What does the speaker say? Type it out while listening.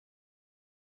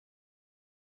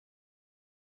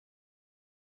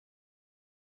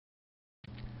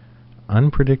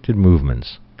unpredicted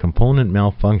movements, component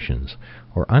malfunctions,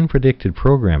 or unpredicted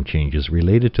program changes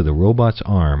related to the robot's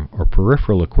arm or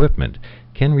peripheral equipment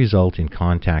can result in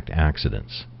contact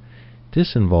accidents.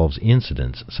 This involves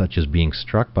incidents such as being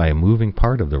struck by a moving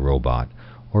part of the robot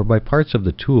or by parts of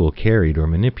the tool carried or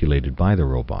manipulated by the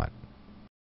robot.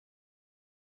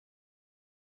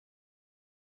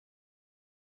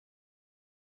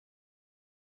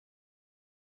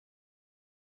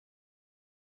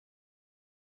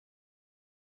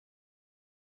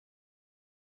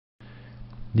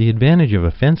 The advantage of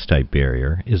a fence-type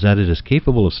barrier is that it is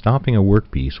capable of stopping a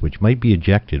workpiece which might be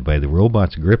ejected by the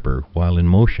robot's gripper while in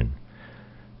motion.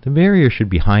 The barrier should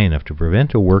be high enough to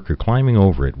prevent a worker climbing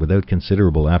over it without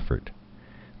considerable effort.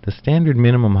 The standard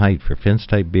minimum height for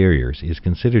fence-type barriers is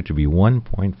considered to be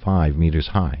 1.5 meters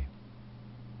high.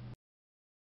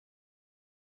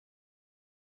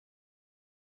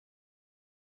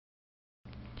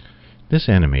 This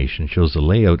animation shows the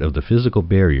layout of the physical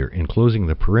barrier enclosing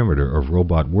the perimeter of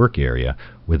robot work area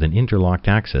with an interlocked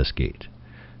access gate.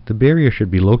 The barrier should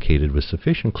be located with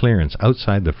sufficient clearance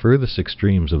outside the furthest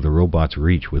extremes of the robot's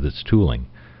reach with its tooling.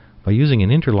 By using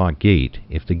an interlock gate,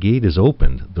 if the gate is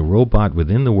opened, the robot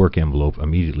within the work envelope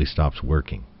immediately stops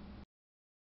working.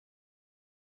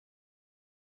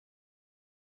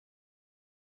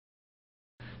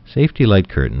 Safety light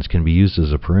curtains can be used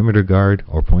as a perimeter guard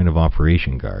or point of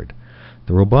operation guard.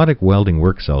 The robotic welding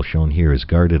work cell shown here is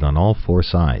guarded on all 4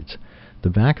 sides. The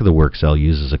back of the work cell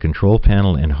uses a control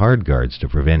panel and hard guards to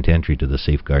prevent entry to the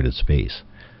safeguarded space.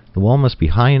 The wall must be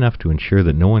high enough to ensure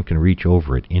that no one can reach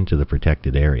over it into the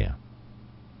protected area.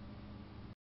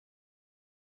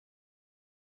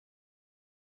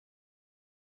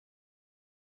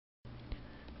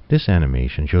 This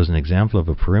animation shows an example of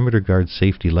a perimeter guard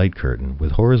safety light curtain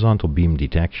with horizontal beam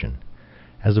detection.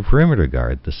 As a perimeter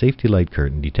guard, the safety light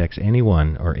curtain detects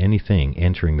anyone or anything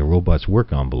entering the robot's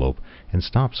work envelope and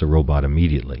stops the robot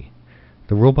immediately.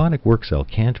 The robotic work cell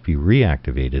can't be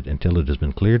reactivated until it has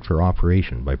been cleared for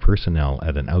operation by personnel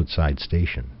at an outside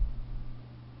station.